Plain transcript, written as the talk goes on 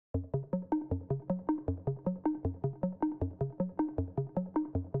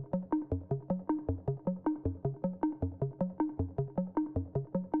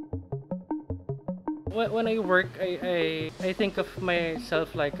When I work, I think of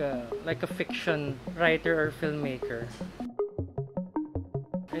myself like a fiction writer or filmmaker.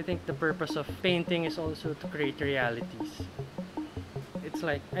 I think the purpose of painting is also to create realities. It's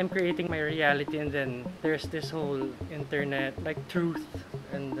like I'm creating my reality, and then there's this whole internet like truth,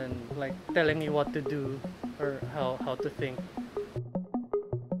 and then like telling me what to do or how to think.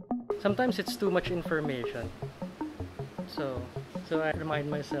 Sometimes it's too much information. So I remind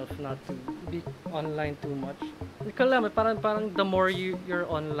myself not to be online too much. Hindi ko alam, parang the more you're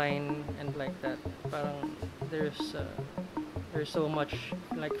online and like that, parang there's so much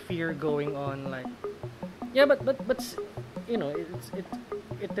like fear going on, like yeah, but you know,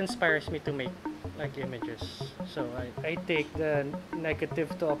 it inspires me to make like images. So I take the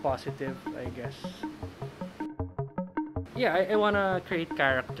negative to a positive, I guess. Yeah, I wanna create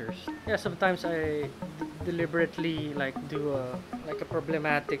characters. Yeah, sometimes I deliberately like do a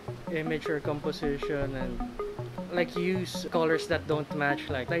problematic image or composition, and like use colors that don't match,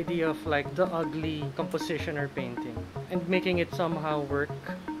 like the idea of like the ugly composition or painting, and making it somehow work.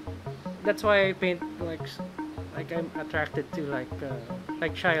 That's why I paint like I'm attracted to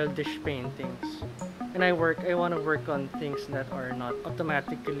like childish paintings. And I want to work on things that are not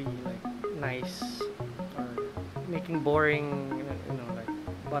automatically like nice, or making boring, like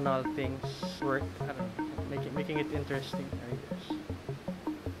banal things work. I don't know, making it interesting, I guess.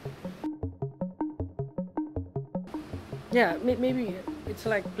 Yeah, maybe it's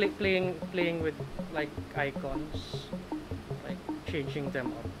like playing with like icons, like changing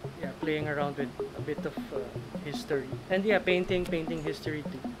them up. Yeah, playing around with a bit of history, and yeah, painting history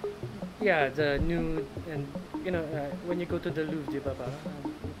too. Yeah, the nude, and when you go to the Louvre, di ba,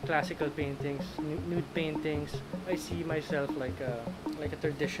 classical paintings, nude paintings. I see myself like a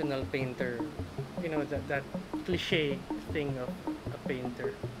traditional painter. That cliche thing of a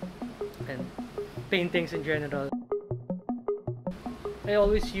painter, and paintings in general. I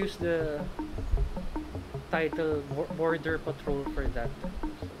always use the title Border Patrol for that.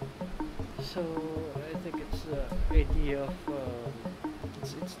 So I think it's the idea of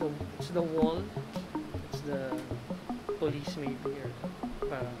it's the wall, it's the police maybe,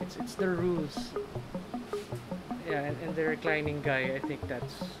 or it's the rules. Yeah, and the reclining guy. I think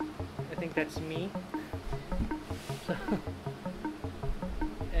that's me. So,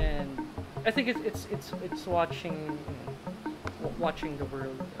 and I think it's watching watching the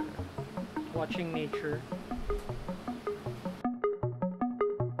world, watching nature.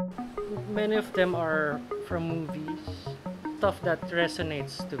 Many of them are from movies, stuff that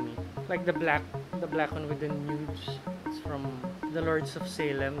resonates to me. Like the black one with the nudes. It's from The Lords of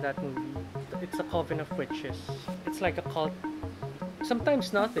Salem, that movie. It's a coven of witches. It's like a cult.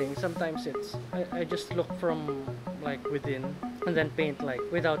 Sometimes nothing. Sometimes I just look from like within, and then paint like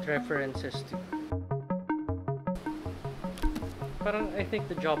without references to. Parang I think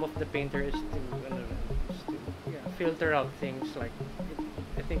the job of the painter is to, yeah, filter out things like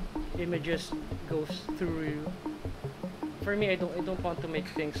I think images goes through you. For me, I don't want to make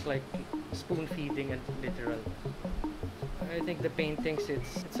things like spoon feeding and literal. I think the paintings,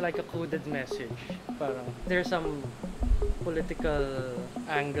 it's like a coded message. Parang there's some political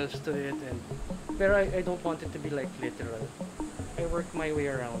angles to it, but I don't want it to be like literal. I work my way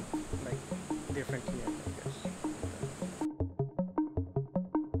around like differently, I guess.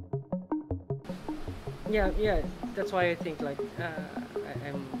 Yeah, that's why I think like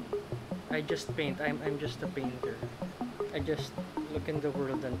I just paint. I'm just a painter. I just look in the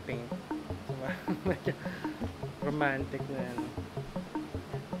world and paint. Romantic na yan.